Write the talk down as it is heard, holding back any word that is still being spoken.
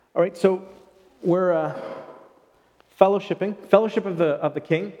All right, so we're fellowship of the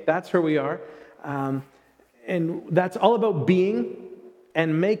King. That's where we are, and that's all about being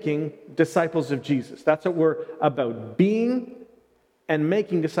and making disciples of Jesus. That's what we're about: being and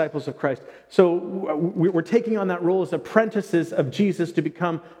making disciples of Christ. So we're taking on that role as apprentices of Jesus to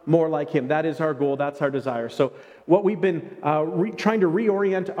become more like Him. That is our goal. That's our desire. So what we've been trying to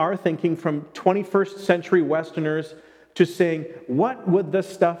reorient our thinking from 21st century Westerners to saying, what would this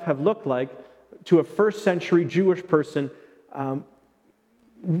stuff have looked like to a first century Jewish person?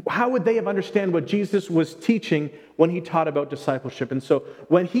 How would they have understood what Jesus was teaching when He taught about discipleship? And so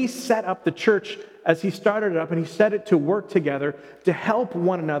when He set up the church, as He started it up, and He set it to work together to help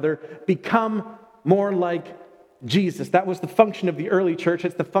one another become more like Jesus. That was the function of the early church.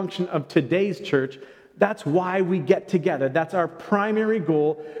 It's the function of today's church. That's why we get together. That's our primary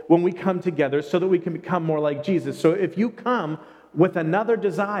goal when we come together, so that we can become more like Jesus. So if you come with another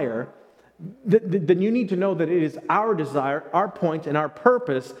desire, then you need to know that it is our desire, our point, and our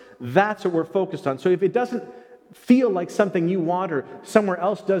purpose. That's what we're focused on. So if it doesn't feel like something you want, or somewhere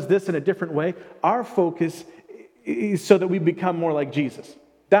else does this in a different way, our focus is so that we become more like Jesus.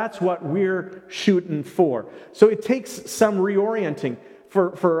 That's what we're shooting for. So it takes some reorienting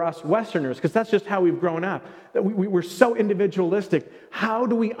for us Westerners, because that's just how we've grown up. That we're so individualistic. How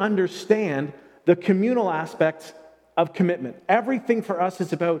do we understand the communal aspects of commitment? Everything for us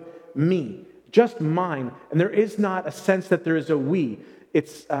is about me, just mine. And there is not a sense that there is a we.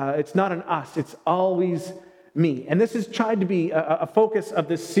 It's not an us. It's always me. And this has tried to be a focus of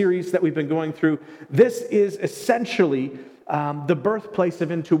this series that we've been going through. This is essentially the birthplace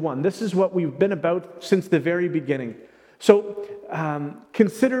of Into One. This is what we've been about since the very beginning. So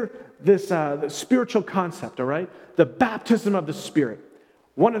consider this spiritual concept, all right? The baptism of the Spirit.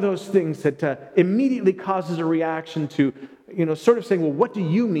 One of those things that immediately causes a reaction to, sort of saying, well, what do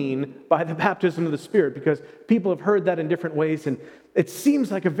you mean by the baptism of the Spirit? Because people have heard that in different ways, and it seems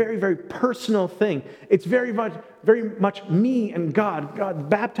like a very, very personal thing. It's very much me and God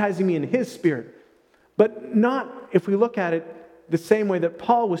baptizing me in His Spirit. But not if we look at it the same way that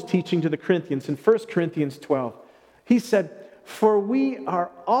Paul was teaching to the Corinthians in 1 Corinthians 12. He said, "For we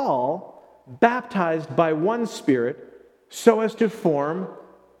are all baptized by one Spirit so as to form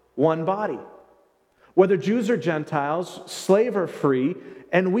one body, whether Jews or Gentiles, slave or free,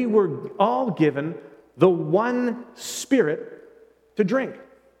 and we were all given the one Spirit to drink."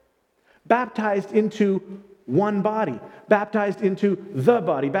 Baptized into one body, baptized into the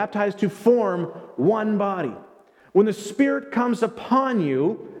body, baptized to form one body. When the Spirit comes upon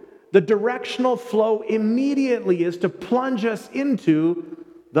you, the directional flow immediately is to plunge us into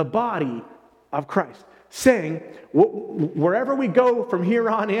the body of Christ, saying, wherever we go from here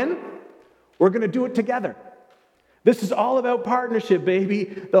on in, we're going to do it together. This is all about partnership, baby.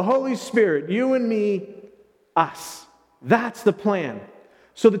 The Holy Spirit, you and me, us. That's the plan.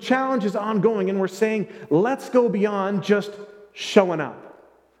 So the challenge is ongoing, and we're saying, let's go beyond just showing up.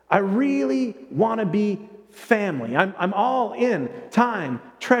 I really want to be family. I'm all in. Time,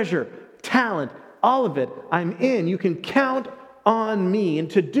 treasure, talent, all of it. I'm in. You can count on me. And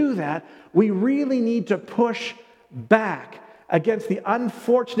to do that, we really need to push back against the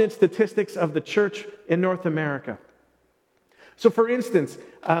unfortunate statistics of the church in North America. So for instance,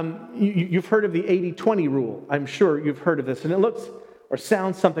 you've heard of the 80-20 rule. I'm sure you've heard of this. And it looks or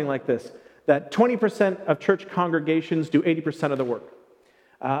sounds something like this, that 20% of church congregations do 80% of the work.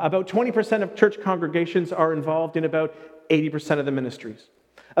 About 20% of church congregations are involved in about 80% of the ministries.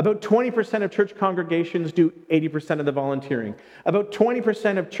 About 20% of church congregations do 80% of the volunteering. About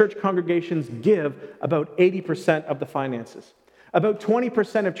 20% of church congregations give about 80% of the finances. About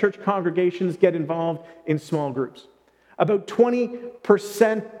 20% of church congregations get involved in small groups. About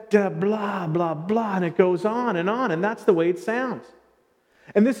 20% blah, blah, blah, and it goes on, and that's the way it sounds.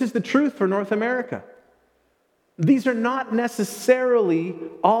 And this is the truth for North America. These are not necessarily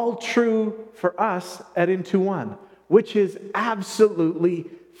all true for us at Into One, which is absolutely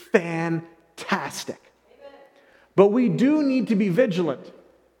fantastic. But we do need to be vigilant,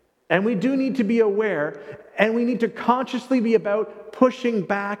 and we do need to be aware, and we need to consciously be about pushing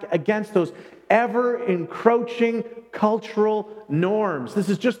back against those ever-encroaching cultural norms. This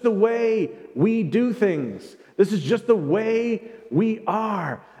is just the way we do things. This is just the way we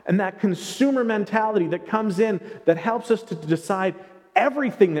are. And that consumer mentality that comes in that helps us to decide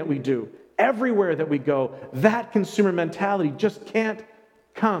everything that we do, everywhere that we go, that consumer mentality just can't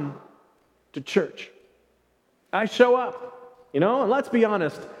come to church. I show up, and let's be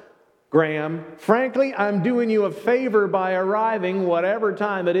honest, Graham, frankly, I'm doing you a favor by arriving whatever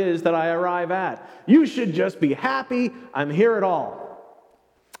time it is that I arrive at. You should just be happy I'm here at all.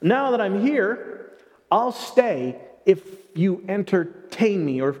 Now that I'm here, I'll stay if you entertain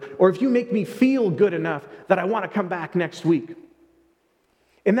me or if you make me feel good enough that I want to come back next week.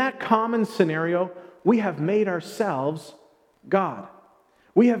 In that common scenario, we have made ourselves God.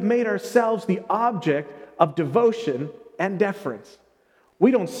 We have made ourselves the object of devotion and deference.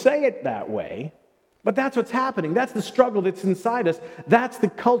 We don't say it that way, but that's what's happening. That's the struggle that's inside us. That's the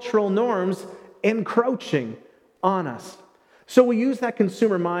cultural norms encroaching on us. So we use that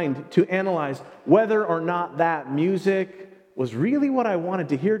consumer mind to analyze whether or not that music was really what I wanted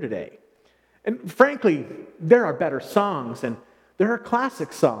to hear today. And frankly, there are better songs, and there are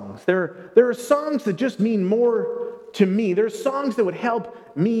classic songs. There are songs that just mean more to me. There are songs that would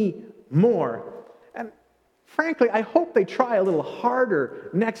help me more. And frankly, I hope they try a little harder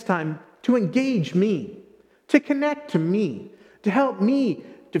next time to engage me, to connect to me, to help me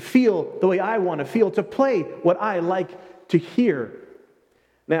to feel the way I want to feel, to play what I like to hear.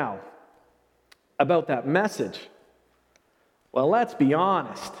 Now, about that message, well, let's be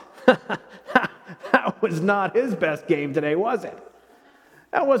honest. That was not his best game today, was it?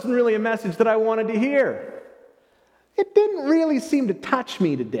 That wasn't really a message that I wanted to hear. It didn't really seem to touch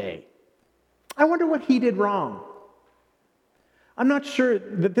me today. I wonder what he did wrong. I'm not sure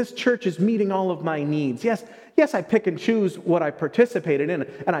that this church is meeting all of my needs. Yes, I pick and choose what I participated in,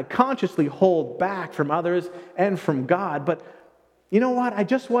 and I consciously hold back from others and from God, but you know what? I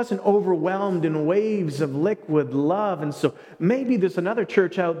just wasn't overwhelmed in waves of liquid love, and so maybe there's another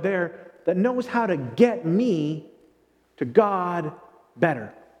church out there that knows how to get me to God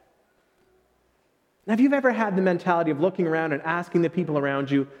better. Now, have you ever had the mentality of looking around and asking the people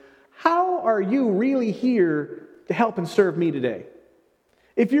around you, how are you really here to help and serve me today?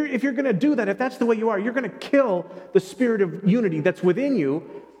 If you're going to do that, if that's the way you are, you're going to kill the spirit of unity that's within you,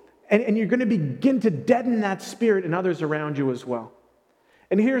 and you're going to begin to deaden that spirit in others around you as well.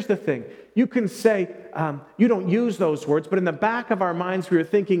 And here's the thing. You can say, you don't use those words, but in the back of our minds we were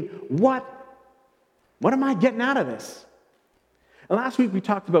thinking, what am I getting out of this? And last week we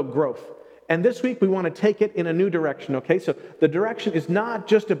talked about growth. And this week we want to take it in a new direction, okay? So the direction is not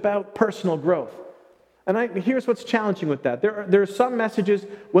just about personal growth. And here's what's challenging with that. There are some messages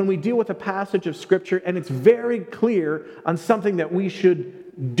when we deal with a passage of Scripture and it's very clear on something that we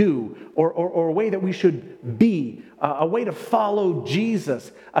should do or a way that we should be, a way to follow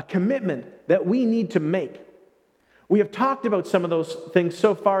Jesus, a commitment that we need to make. We have talked about some of those things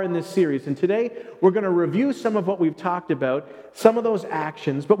so far in this series, and today we're going to review some of what we've talked about, some of those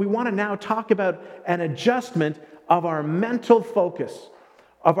actions, but we want to now talk about an adjustment of our mental focus,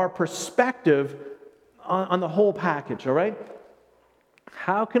 of our perspective on the whole package, all right?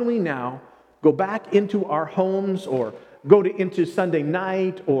 How can we now go back into our homes or go into Sunday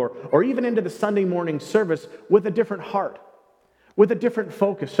night or even into the Sunday morning service with a different heart, with a different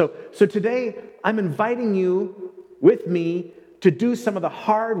focus? So today I'm inviting you with me to do some of the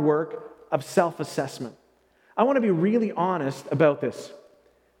hard work of self-assessment. I want to be really honest about this.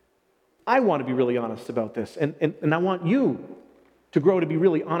 I want to be really honest about this, and I want you to grow to be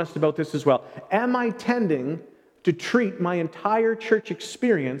really honest about this as well. Am I tending to treat my entire church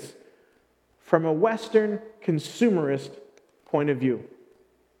experience from a Western consumerist point of view?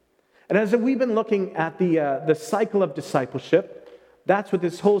 And as we've been looking at the cycle of discipleship, that's what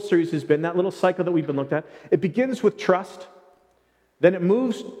this whole series has been, that little cycle that we've been looked at. It begins with trust, then it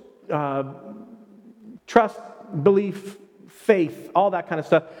moves trust, belief, faith, all that kind of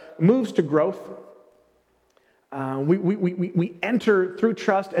stuff, moves to growth. We enter through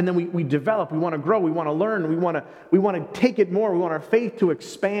trust, and then we develop. We want to grow. We want to learn. We want to take it more. We want our faith to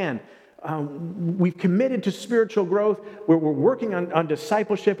expand. We've committed to spiritual growth. We're working on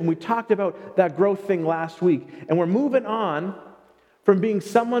discipleship, and we talked about that growth thing last week. And we're moving on from being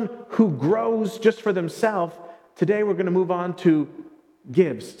someone who grows just for themselves. Today we're going to move on to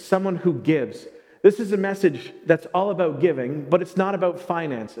gives, someone who gives. This is a message that's all about giving, but it's not about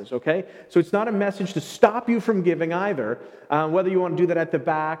finances, okay? So it's not a message to stop you from giving either, whether you want to do that at the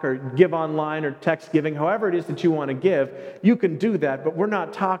back or give online or text giving, however it is that you want to give, you can do that, but we're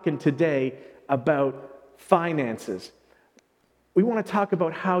not talking today about finances. We want to talk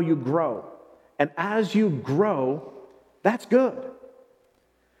about how you grow. And as you grow, that's good.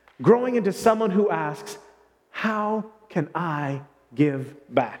 Growing into someone who asks, how can I give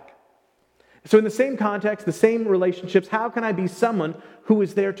back? So in the same context, the same relationships, how can I be someone who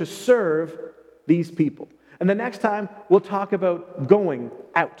is there to serve these people? And the next time, we'll talk about going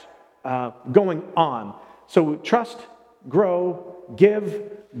out, going on. So trust, grow,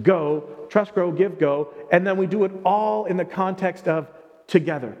 give, go. Trust, grow, give, go. And then we do it all in the context of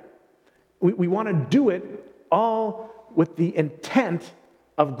together. We want to do it all with the intent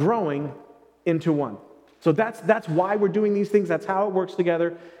of growing into one. So that's why we're doing these things. That's how it works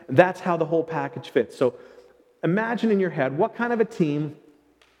together. That's how the whole package fits. So imagine in your head, what kind of a team,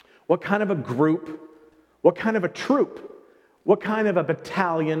 what kind of a group, what kind of a troop, what kind of a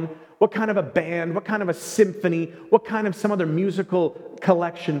battalion, what kind of a band, what kind of a symphony, what kind of some other musical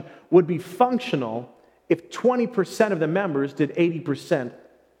collection would be functional if 20% of the members did 80%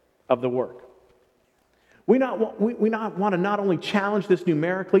 of the work. We want to not only challenge this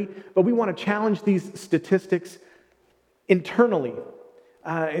numerically, but we want to challenge these statistics internally,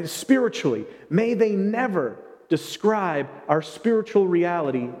 spiritually. May they never describe our spiritual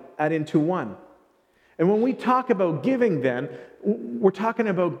reality at Into One. And when we talk about giving then, we're talking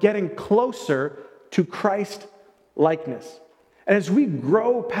about getting closer to Christ likeness. And as we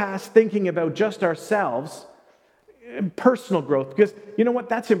grow past thinking about just ourselves, personal growth, because you know what,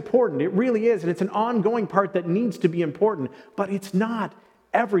 that's important. It really is, and it's an ongoing part that needs to be important, but it's not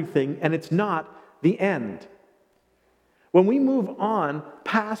everything, and it's not the end. When we move on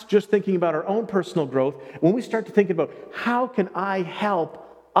past just thinking about our own personal growth, when we start to think about how can I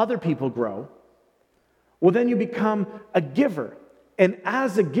help other people grow, well, then you become a giver. And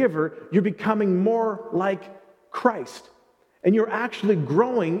as a giver, you're becoming more like Christ. And you're actually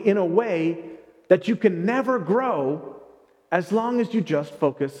growing in a way that you can never grow as long as you just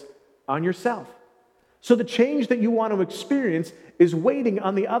focus on yourself. So the change that you want to experience is waiting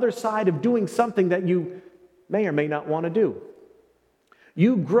on the other side of doing something that you may or may not want to do.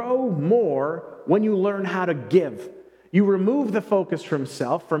 You grow more when you learn how to give. You remove the focus from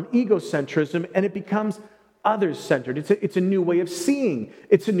self, from egocentrism, and it becomes others-centered. It's a new way of seeing.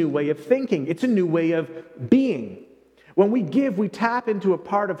 It's a new way of thinking. It's a new way of being. When we give, we tap into a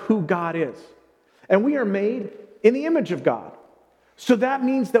part of who God is. And we are made in the image of God. So that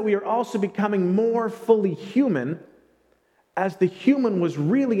means that we are also becoming more fully human as the human was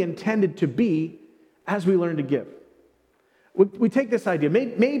really intended to be as we learn to give. We take this idea.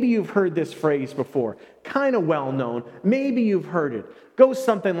 Maybe you've heard this phrase before. Kind of well known. Maybe you've heard it. Goes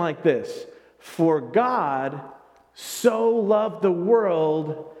something like this. For God so loved the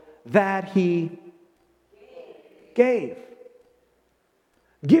world that He gave.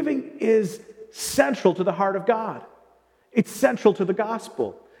 Giving is central to the heart of God. It's central to the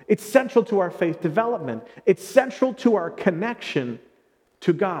gospel. It's central to our faith development. It's central to our connection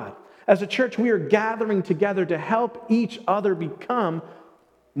to God. As a church, we are gathering together to help each other become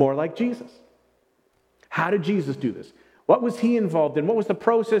more like Jesus. How did Jesus do this? What was He involved in? What was the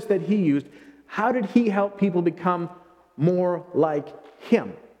process that He used? How did He help people become more like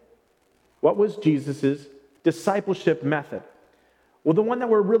Him? What was Jesus' discipleship method? Well, the one that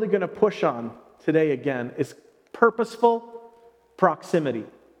we're really going to push on today again is purposeful proximity.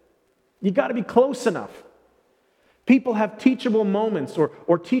 You got to be close enough. People have teachable moments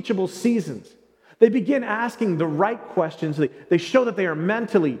or teachable seasons. They begin asking the right questions. They show that they are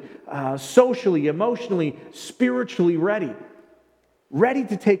mentally, socially, emotionally, spiritually ready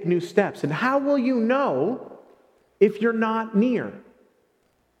to take new steps. And how will you know if you're not near?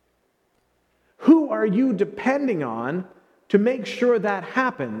 Who are you depending on to make sure that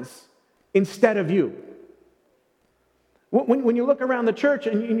happens instead of you? When you look around the church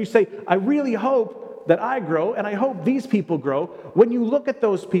and you say, I really hope that I grow and I hope these people grow, when you look at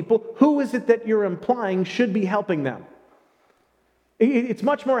those people, who is it that you're implying should be helping them? It's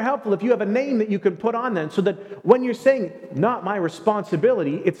much more helpful if you have a name that you can put on them so that when you're saying, not my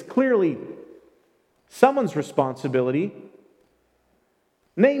responsibility, it's clearly someone's responsibility.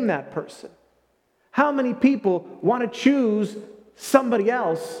 Name that person. How many people want to choose somebody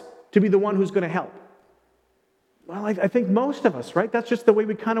else to be the one who's going to help? Well, I think most of us, right? That's just the way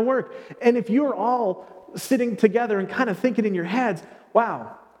we kind of work. And if you're all sitting together and kind of thinking in your heads,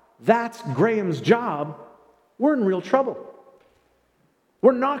 wow, that's Graham's job, we're in real trouble.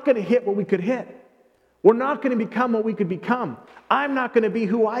 We're not going to hit what we could hit. We're not going to become what we could become. I'm not going to be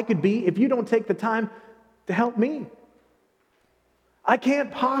who I could be if you don't take the time to help me. I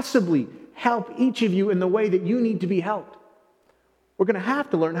can't possibly help each of you in the way that you need to be helped. We're going to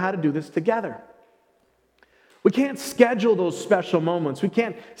have to learn how to do this together. We can't schedule those special moments. We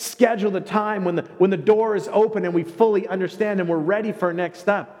can't schedule the time when the door is open and we fully understand and we're ready for our next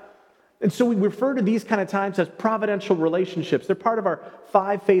step. And so we refer to these kind of times as providential relationships. They're part of our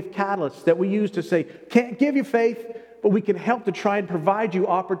 5 faith catalysts that we use to say, can't give you faith, but we can help to try and provide you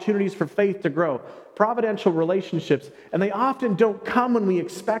opportunities for faith to grow. Providential relationships. And they often don't come when we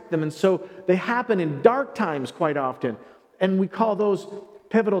expect them. And so they happen in dark times quite often. And we call those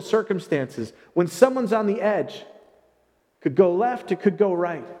pivotal circumstances. When someone's on the edge, could go left, it could go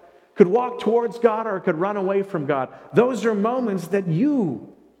right. could walk towards God or could run away from God. Those are moments that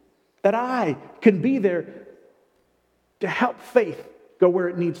I can be there to help faith go where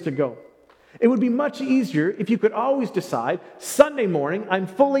it needs to go. It would be much easier if you could always decide, Sunday morning, I'm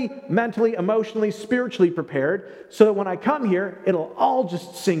fully mentally, emotionally, spiritually prepared, so that when I come here, it'll all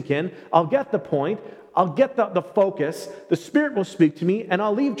just sink in. I'll get the point. I'll get the focus. The Spirit will speak to me, and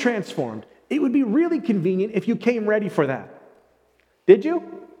I'll leave transformed. It would be really convenient if you came ready for that. Did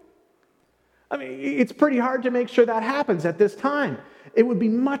you? I mean, it's pretty hard to make sure that happens at this time. It would be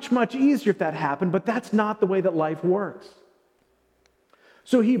much, much easier if that happened, but that's not the way that life works.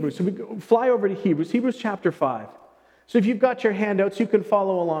 So Hebrews, so we fly over to Hebrews chapter 5. So if you've got your handouts, you can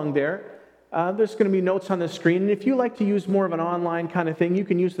follow along there. There's going to be notes on the screen. And if you like to use more of an online kind of thing, you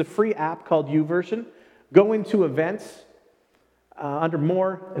can use the free app called YouVersion. Go into events, under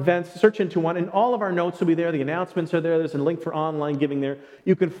more events, search into one, and all of our notes will be there. The announcements are there. There's a link for online giving there.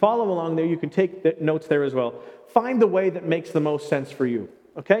 You can follow along there. You can take the notes there as well. Find the way that makes the most sense for you.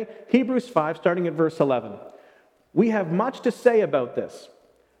 Okay? Hebrews 5, starting at verse 11. We have much to say about this,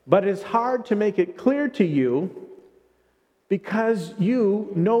 but it is hard to make it clear to you because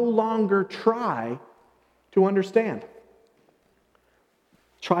you no longer try to understand.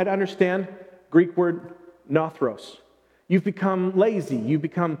 Try to understand, Greek word nothros. You've become lazy, you've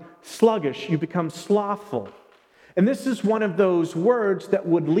become sluggish, you've become slothful. And this is one of those words that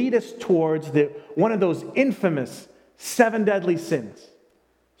would lead us towards one of those infamous 7 deadly sins,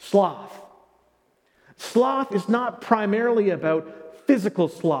 sloth. Sloth is not primarily about physical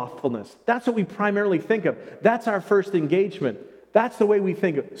slothfulness. That's what we primarily think of. That's our first engagement. That's the way we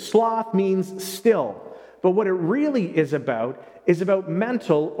think of it. Sloth means still. But what it really is about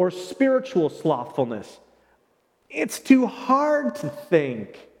mental or spiritual slothfulness. It's too hard to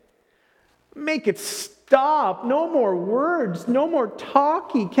think. Make it stop. No more words. No more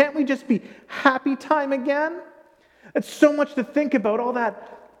talking. Can't we just be happy time again? It's so much to think about, all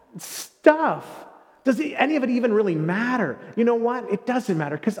that stuff. Does any of it even really matter? You know what? It doesn't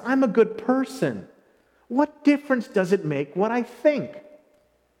matter because I'm a good person. What difference does it make what I think?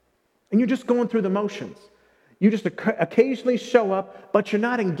 And you're just going through the motions. You just occasionally show up, but you're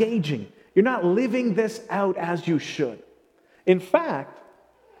not engaging. You're not living this out as you should. In fact,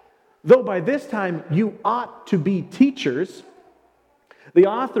 though by this time you ought to be teachers, the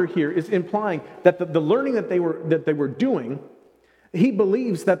author here is implying that the learning that they were doing, he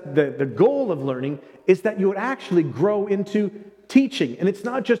believes that the goal of learning is that you would actually grow into teaching. And it's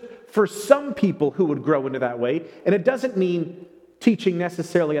not just for some people who would grow into that way. And it doesn't mean teaching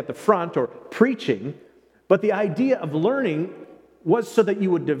necessarily at the front or preaching, but the idea of learning was so that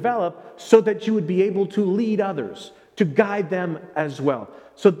you would develop, so that you would be able to lead others, to guide them as well.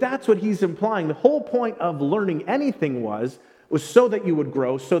 So that's what he's implying. The whole point of learning anything was so that you would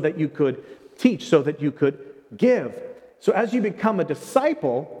grow, so that you could teach, so that you could give. So as you become a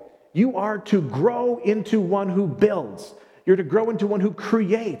disciple, you are to grow into one who builds. You're to grow into one who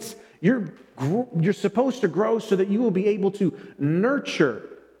creates. You're supposed to grow so that you will be able to nurture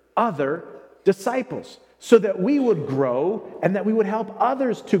other disciples, so that we would grow and that we would help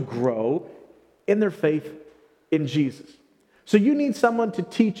others to grow in their faith in Jesus. So you need someone to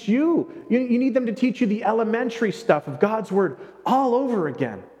teach you. You need them to teach you the elementary stuff of God's Word all over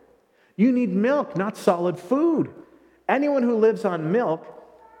again. You need milk, not solid food. Anyone who lives on milk,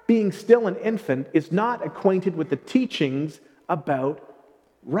 being still an infant, is not acquainted with the teachings about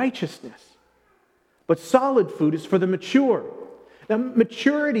righteousness. But solid food is for the mature. Now,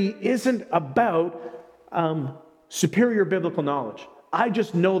 maturity isn't about superior biblical knowledge. I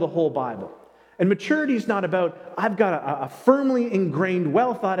just know the whole Bible. And maturity is not about, I've got a firmly ingrained,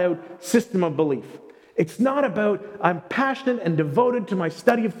 well thought out system of belief. It's not about, I'm passionate and devoted to my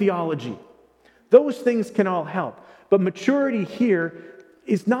study of theology. Those things can all help. But maturity here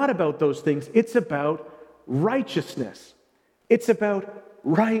is not about those things. It's about righteousness. It's about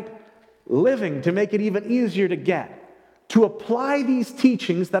right living, to make it even easier to get. To apply these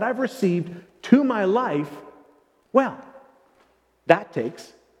teachings that I've received to my life, well, that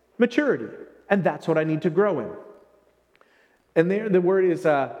takes maturity. And that's what I need to grow in. And there, the word is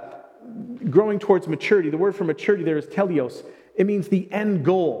growing towards maturity. The word for maturity there is teleos. It means the end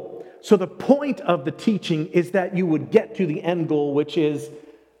goal. So the point of the teaching is that you would get to the end goal, which is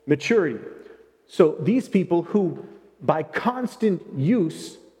maturity. So these people who, by constant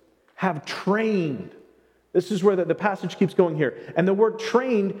use, have trained. This is where the passage keeps going here. And the word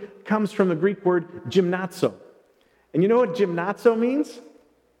trained comes from the Greek word gymnazo. And you know what gymnazo means?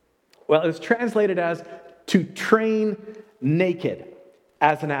 Well, it's translated as to train naked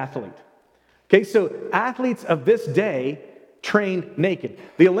as an athlete. Okay, so athletes of this day, trained naked.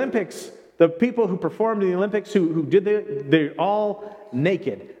 The Olympics, the people who performed in the Olympics, who did they're all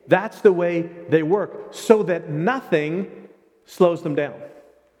naked. That's the way they work, so that nothing slows them down.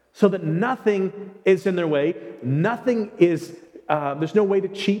 So that nothing is in their way. Nothing is, there's no way to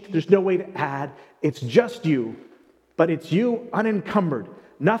cheat. There's no way to add. It's just you. But it's you unencumbered.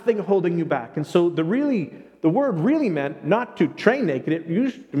 Nothing holding you back. And so the word really meant not to train naked. It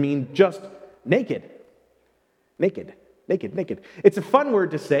used to mean just naked. Naked. Naked. Naked. It's a fun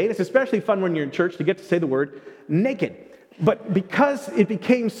word to say. It's especially fun when you're in church to get to say the word naked. But because it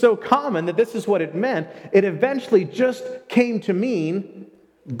became so common that this is what it meant, it eventually just came to mean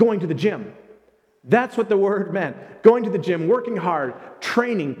going to the gym. That's what the word meant. Going to the gym, working hard,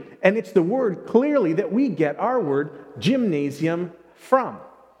 training. And it's the word clearly that we get our word gymnasium from.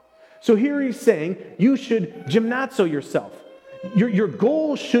 So here he's saying you should gymnazo yourself. Your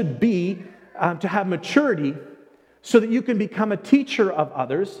goal should be to have maturity so that you can become a teacher of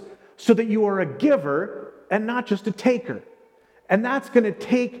others, so that you are a giver and not just a taker. And that's going to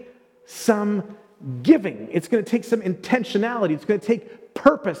take some giving. It's going to take some intentionality. It's going to take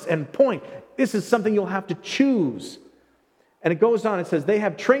purpose and point. This is something you'll have to choose. And it goes on, it says, they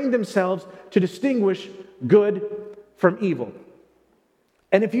have trained themselves to distinguish good from evil.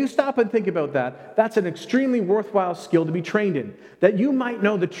 And if you stop and think about that, that's an extremely worthwhile skill to be trained in. That you might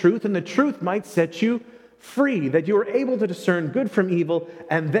know the truth, and the truth might set you free. That you are able to discern good from evil,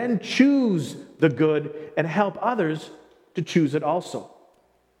 and then choose the good and help others to choose it also.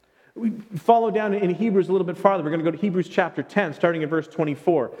 We follow down in Hebrews a little bit farther. We're going to go to Hebrews chapter 10, starting in verse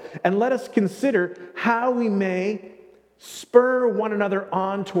 24. And let us consider how we may spur one another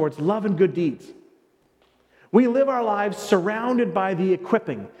on towards love and good deeds. We live our lives surrounded by the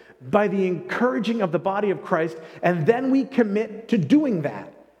equipping, by the encouraging of the body of Christ, and then we commit to doing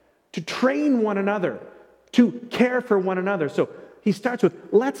that, to train one another, to care for one another. So he starts with,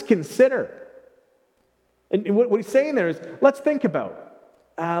 let's consider. And what he's saying there is, let's think about.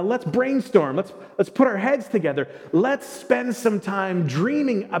 Let's brainstorm. Let's put our heads together. Let's spend some time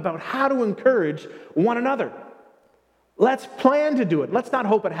dreaming about how to encourage one another. Let's plan to do it. Let's not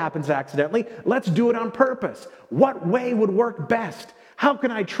hope it happens accidentally. Let's do it on purpose. What way would work best? How can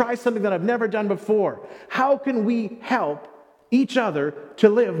I try something that I've never done before? How can we help each other to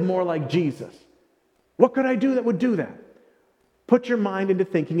live more like Jesus? What could I do that would do that? Put your mind into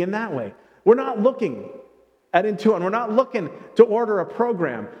thinking in that way. We're not looking at Intuit. We're not looking to order a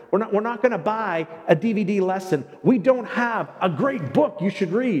program. We're not going to buy a DVD lesson. We don't have a great book you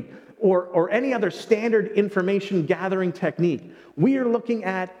should read or any other standard information gathering technique. We are looking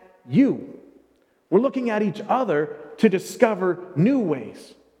at you. We're looking at each other to discover new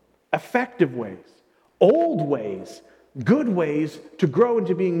ways, effective ways, old ways, good ways to grow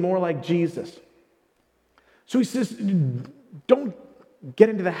into being more like Jesus. So he says, don't get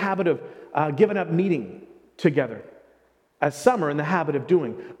into the habit of giving up meeting together, as some are in the habit of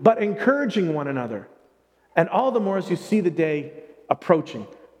doing, but encouraging one another, and all the more as you see the day approaching.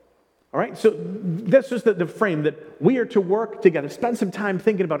 All right, so this is the frame that we are to work together, spend some time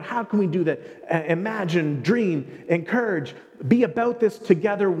thinking about how can we do that, imagine, dream, encourage, be about this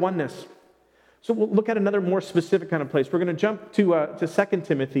together oneness. So we'll look at another more specific kind of place. We're going to jump to 2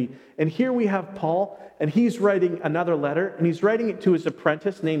 Timothy, and here we have Paul, and he's writing another letter, and he's writing it to his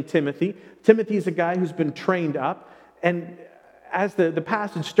apprentice named Timothy. Timothy is a guy who's been trained up, and as the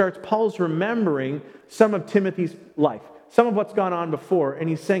passage starts, Paul's remembering some of Timothy's life, some of what's gone on before, and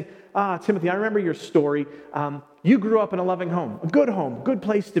he's saying, Timothy, I remember your story. You grew up in a loving home, good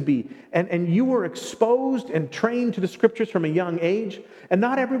place to be. And you were exposed and trained to the scriptures from a young age. And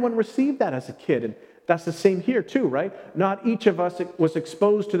not everyone received that as a kid. And that's the same here too, right? Not each of us was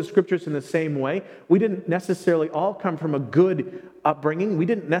exposed to the scriptures in the same way. We didn't necessarily all come from a good upbringing. We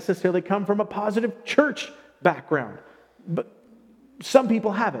didn't necessarily come from a positive church background. But some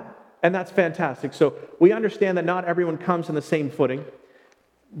people have it. And that's fantastic. So we understand that not everyone comes on the same footing.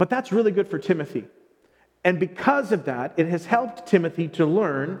 But that's really good for Timothy. And because of that, it has helped Timothy to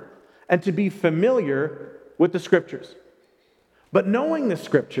learn and to be familiar with the scriptures. But knowing the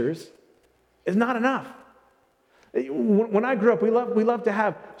scriptures is not enough. When I grew up, we love to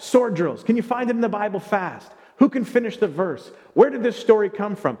have sword drills. Can you find it in the Bible fast? Who can finish the verse? Where did this story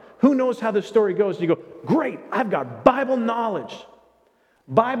come from? Who knows how the story goes? You go, great, I've got Bible knowledge.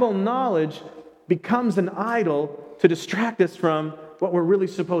 Bible knowledge becomes an idol to distract us from what we're really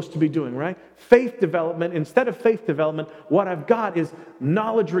supposed to be doing, right? Faith development, instead of faith development, what I've got is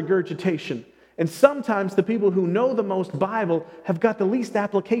knowledge regurgitation. And sometimes the people who know the most Bible have got the least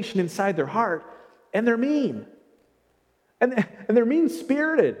application inside their heart, and they're mean. And they're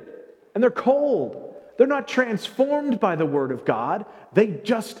mean-spirited, and they're cold. They're not transformed by the Word of God. They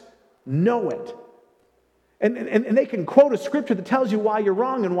just know it. And they can quote a scripture that tells you why you're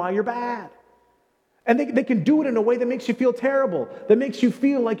wrong and why you're bad. And they can do it in a way that makes you feel terrible, that makes you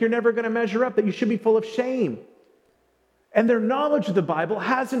feel like you're never going to measure up, that you should be full of shame. And their knowledge of the Bible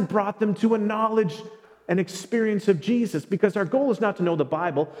hasn't brought them to a knowledge and experience of Jesus, because our goal is not to know the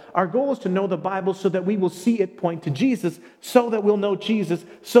Bible. Our goal is to know the Bible so that we will see it point to Jesus, so that we'll know Jesus,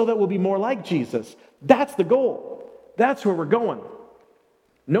 so that we'll be more like Jesus. That's the goal. That's where we're going.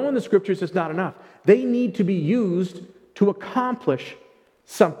 Knowing the scriptures is not enough. They need to be used to accomplish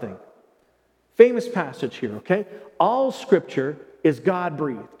something. Famous passage here, okay? All scripture is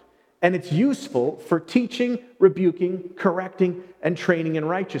God-breathed, and it's useful for teaching, rebuking, correcting, and training in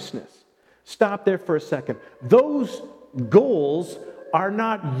righteousness. Stop there for a second. Those goals are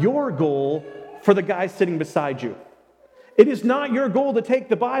not your goal for the guy sitting beside you. It is not your goal to take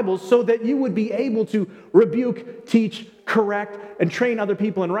the Bible so that you would be able to rebuke, teach, correct, and train other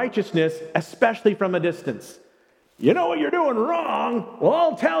people in righteousness, especially from a distance. You know what you're doing wrong? Well,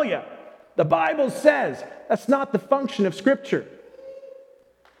 I'll tell you. The Bible says that's not the function of Scripture.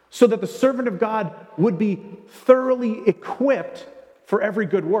 So that the servant of God would be thoroughly equipped for every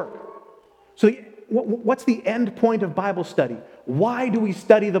good work. So what's the end point of Bible study? Why do we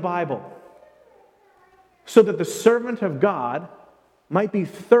study the Bible? So that the servant of God might be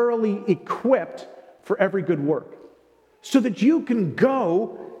thoroughly equipped for every good work. So that you can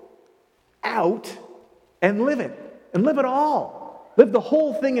go out and live it. And live it all. Live the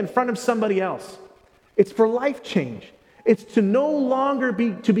whole thing in front of somebody else. It's for life change. It's to no longer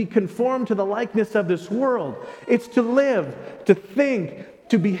be conformed to the likeness of this world. It's to live, to think,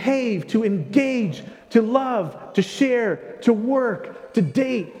 to behave, to engage, to love, to share, to work, to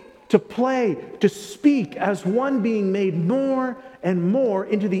date, to play, to speak as one being made more and more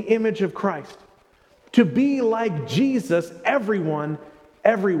into the image of Christ. To be like Jesus, everyone,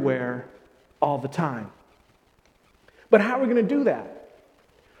 everywhere, all the time. But how are we going to do that?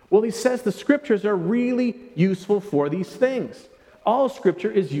 Well, he says the scriptures are really useful for these things. All scripture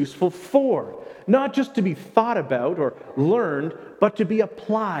is useful for, not just to be thought about or learned, but to be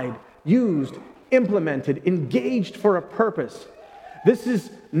applied, used, implemented, engaged for a purpose. This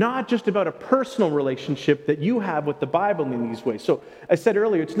is not just about a personal relationship that you have with the Bible in these ways. So I said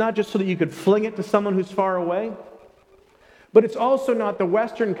earlier, it's not just so that you could fling it to someone who's far away, but it's also not the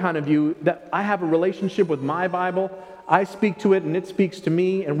Western kind of view that I have a relationship with my Bible, I speak to it and it speaks to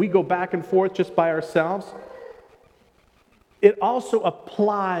me, and we go back and forth just by ourselves. It also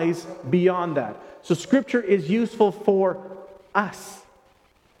applies beyond that. So Scripture is useful for us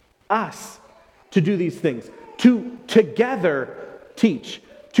to do these things, to together teach,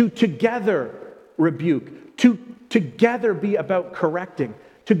 to together rebuke, to together be about correcting,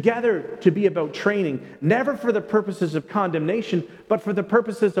 together to be about training, never for the purposes of condemnation, but for the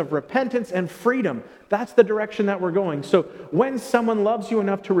purposes of repentance and freedom. That's the direction that we're going. So when someone loves you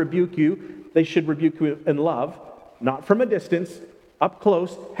enough to rebuke you, they should rebuke you in love, not from a distance, up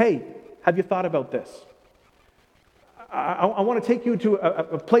close. Hey, have you thought about this? I want to take you to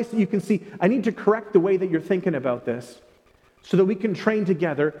a place that you can see, I need to correct the way that you're thinking about this so that we can train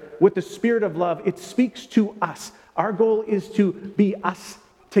together with the spirit of love. It speaks to us. Our goal is to be us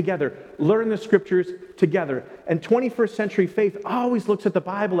together, learn the scriptures together. And 21st century faith always looks at the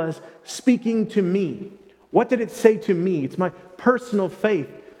Bible as speaking to me. What did it say to me? It's my personal faith.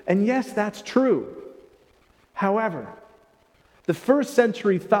 And yes, that's true. However, the first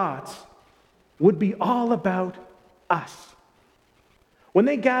century thoughts would be all about us. When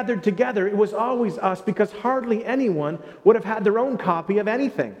they gathered together, it was always us, because hardly anyone would have had their own copy of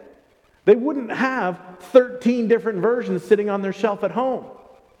anything. They wouldn't have 13 different versions sitting on their shelf at home.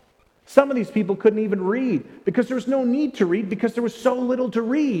 Some of these people couldn't even read because there was no need to read, because there was so little to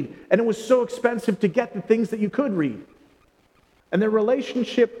read, and it was so expensive to get the things that you could read. And their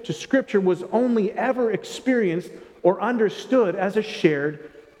relationship to Scripture was only ever experienced or understood as a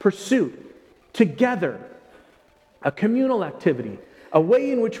shared pursuit, together, a communal activity, a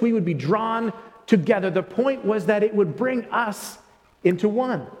way in which we would be drawn together. The point was that it would bring us into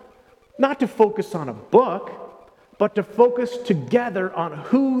one. Not to focus on a book, but to focus together on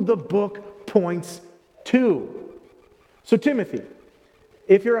who the book points to. So Timothy,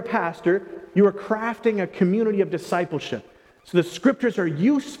 if you're a pastor, you are crafting a community of discipleship. So the scriptures are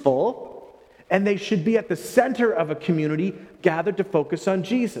useful, and they should be at the center of a community gathered to focus on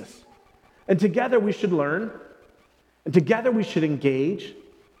Jesus. And together we should learn, and together we should engage,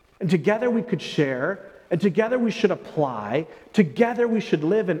 and together we could share, and together we should apply. Together we should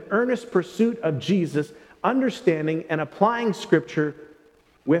live in earnest pursuit of Jesus, understanding and applying Scripture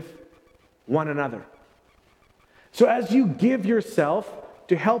with one another. So as you give yourself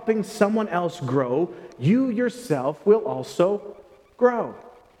to helping someone else grow, you yourself will also grow.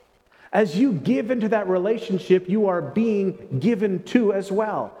 As you give into that relationship, you are being given to as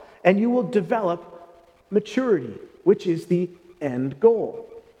well. And you will develop maturity, which is the end goal.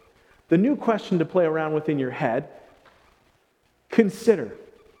 The new question to play around with in your head, consider,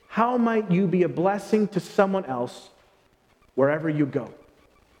 how might you be a blessing to someone else wherever you go?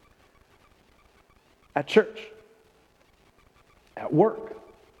 At church, at work,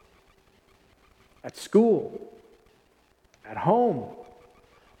 at school, at home,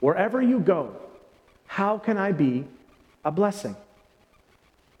 wherever you go, how can I be a blessing?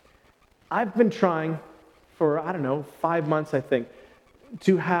 I've been trying for, 5 months, I think,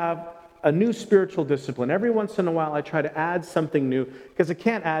 to have a new spiritual discipline. Every once in a while, I try to add something new, because I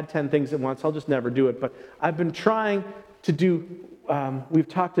can't add 10 things at once. I'll just never do it. But I've been trying to do, we've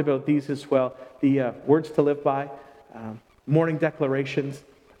talked about these as well, the words to live by, morning declarations.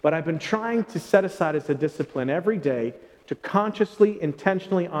 But I've been trying to set aside as a discipline every day to consciously,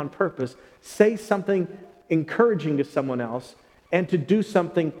 intentionally, on purpose, say something encouraging to someone else and to do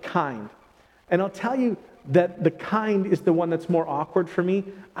something kind. And I'll tell you that the kind is the one that's more awkward for me.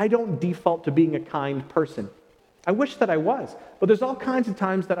 I don't default to being a kind person. I wish that I was, but there's all kinds of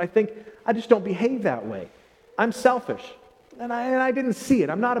times that I think I just don't behave that way. I'm selfish, and I didn't see it.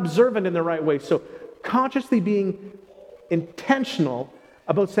 I'm not observant in the right way. So consciously being intentional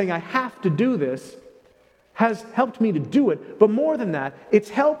about saying I have to do this has helped me to do it. But more than that, it's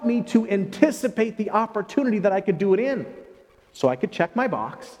helped me to anticipate the opportunity that I could do it in. So I could check my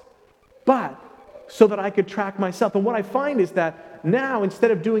box, but so that I could track myself. And what I find is that now,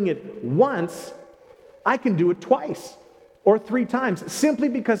 instead of doing it once, I can do it twice or 3 times, simply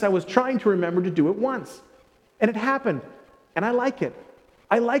because I was trying to remember to do it once. And it happened. And I like it.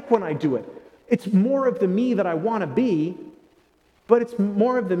 I like when I do it. It's more of the me that I want to be, but it's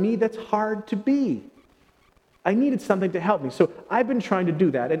more of the me that's hard to be. I needed something to help me. So I've been trying to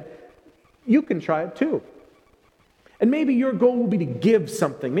do that. And you can try it too. And maybe your goal will be to give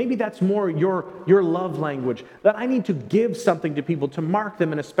something. Maybe that's more your love language, that I need to give something to people to mark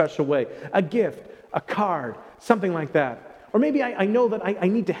them in a special way. A gift, a card, something like that. Or maybe I know that I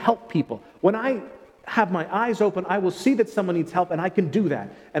need to help people. When I have my eyes open, I will see that someone needs help, and I can do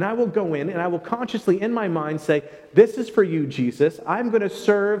that. And I will go in, and I will consciously in my mind say, this is for you, Jesus. I'm going to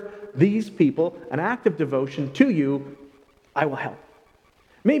serve these people, an act of devotion to you. I will help.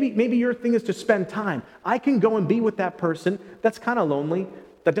 Maybe your thing is to spend time. I can go and be with that person that's kind of lonely,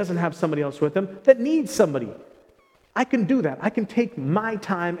 that doesn't have somebody else with them, that needs somebody. I can do that. I can take my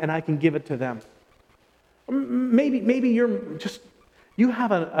time and I can give it to them. Maybe you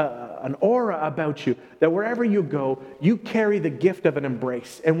have an aura about you that wherever you go, you carry the gift of an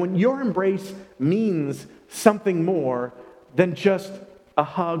embrace. And when your embrace means something more than just a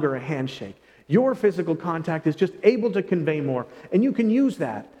hug or a handshake, your physical contact is just able to convey more. And you can use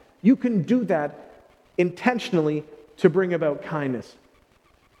that. You can do that intentionally to bring about kindness.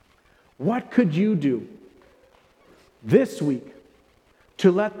 What could you do this week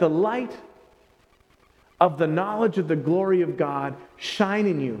to let the light of the knowledge of the glory of God shine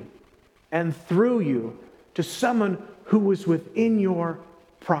in you and through you to someone who is within your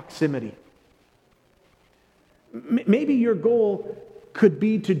proximity? Maybe your goal could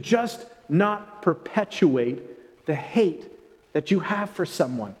be to just not perpetuate the hate that you have for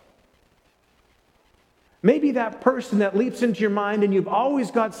someone. Maybe that person that leaps into your mind and you've always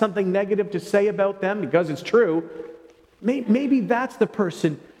got something negative to say about them because it's true, maybe that's the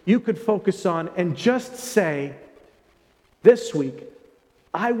person you could focus on and just say, this week,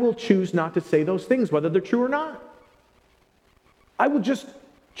 I will choose not to say those things, whether they're true or not. I will just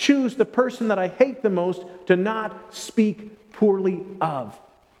choose the person that I hate the most to not speak poorly of.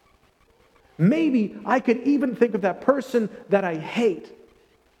 Maybe I could even think of that person that I hate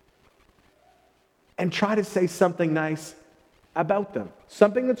and try to say something nice about them.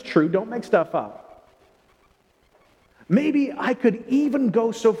 Something that's true, don't make stuff up. Maybe I could even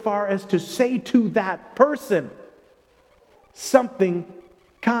go so far as to say to that person something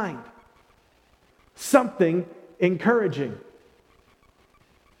kind, something encouraging.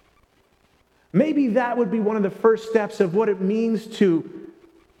 Maybe that would be one of the first steps of what it means to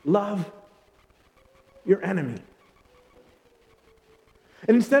love your enemy.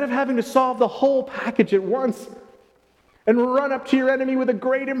 And instead of having to solve the whole package at once and run up to your enemy with a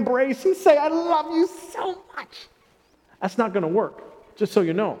great embrace and say, I love you so much, that's not going to work, just so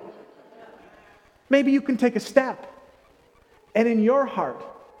you know. Maybe you can take a step and in your heart,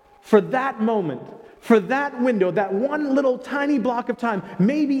 for that moment, for that window, that one little tiny block of time,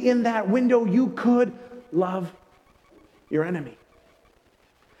 maybe in that window you could love your enemy.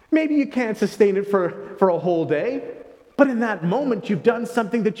 Maybe you can't sustain it for a whole day, but in that moment, you've done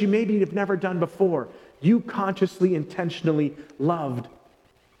something that you maybe have never done before. You consciously, intentionally loved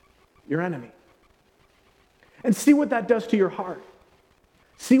your enemy. And see what that does to your heart.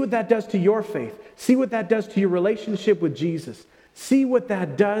 See what that does to your faith. See what that does to your relationship with Jesus. See what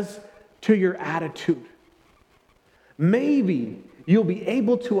that does to your attitude. Maybe you'll be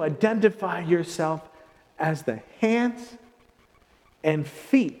able to identify yourself as the hands and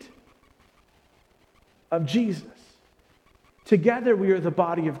feet of Jesus. Together we are the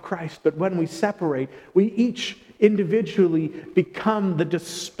body of Christ, but when we separate, we each individually become the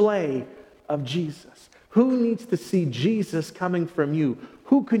display of Jesus. Who needs to see Jesus coming from you?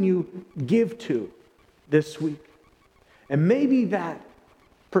 Who can you give to this week? And maybe that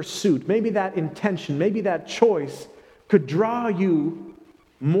pursuit, maybe that intention, maybe that choice could draw you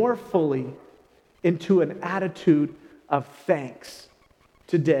more fully into an attitude of thanks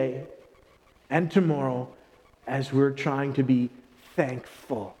today and tomorrow as we're trying to be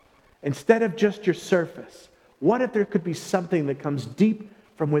thankful. Instead of just your surface, what if there could be something that comes deep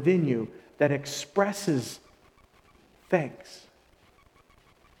from within you that expresses thanks?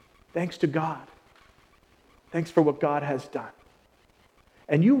 Thanks to God. Thanks for what God has done.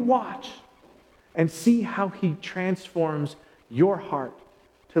 And you watch and see how He transforms your heart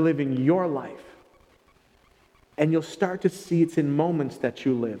to living your life. And you'll start to see it's in moments that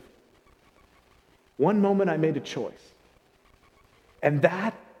you live. One moment I made a choice. And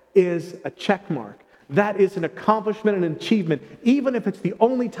that is a check mark. That is an accomplishment and an achievement. Even if it's the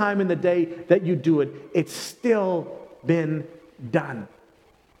only time in the day that you do it, it's still been done.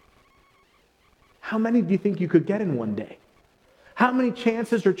 How many do you think you could get in one day? How many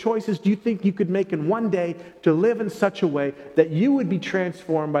chances or choices do you think you could make in one day to live in such a way that you would be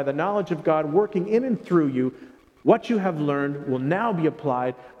transformed by the knowledge of God working in and through you? What you have learned will now be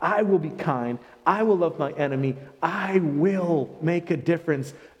applied. I will be kind. I will love my enemy. I will make a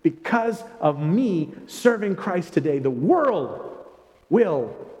difference. Because of me serving Christ today, the world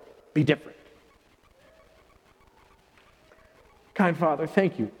will be different. Kind Father,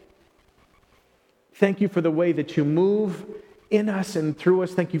 thank you. Thank you for the way that you move in us and through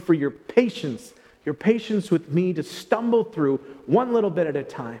us. Thank you for your patience with me to stumble through one little bit at a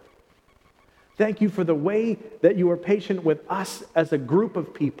time. Thank you for the way that you are patient with us as a group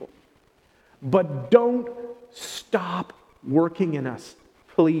of people. But don't stop working in us,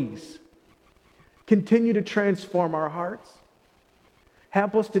 please. Continue to transform our hearts.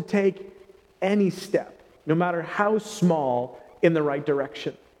 Help us to take any step, no matter how small, in the right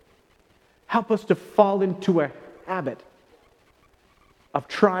direction. Help us to fall into a habit of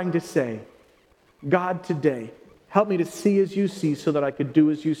trying to say, God, today, help me to see as you see so that I could do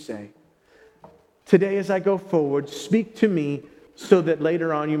as you say. Today, as I go forward, speak to me so that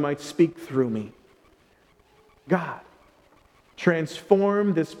later on you might speak through me. God,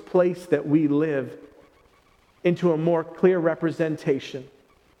 transform this place that we live into a more clear representation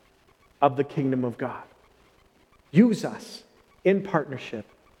of the kingdom of God. Use us in partnership,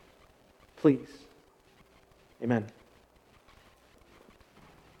 please. Amen.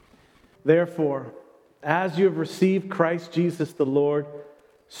 Therefore, as you have received Christ Jesus the Lord,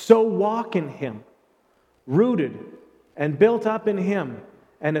 so walk in Him, rooted and built up in Him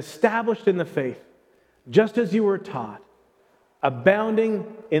and established in the faith, just as you were taught,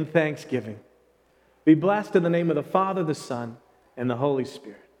 abounding in thanksgiving. Be blessed in the name of the Father, the Son, and the Holy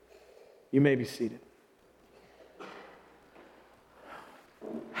Spirit. You may be seated.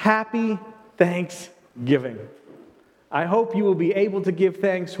 Happy Thanksgiving. I hope you will be able to give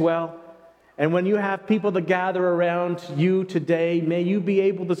thanks well. And when you have people to gather around you today, may you be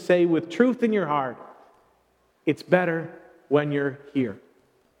able to say with truth in your heart, it's better when you're here.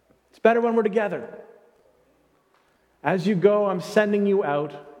 It's better when we're together. As you go, I'm sending you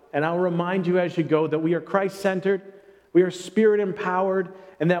out, and I'll remind you as you go that we are Christ-centered, we are Spirit-empowered,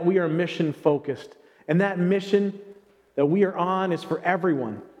 and that we are mission-focused. And that mission that we are on is for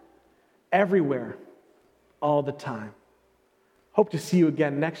everyone, everywhere, all the time. Hope to see you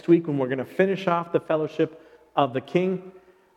again next week when we're going to finish off the Fellowship of the King.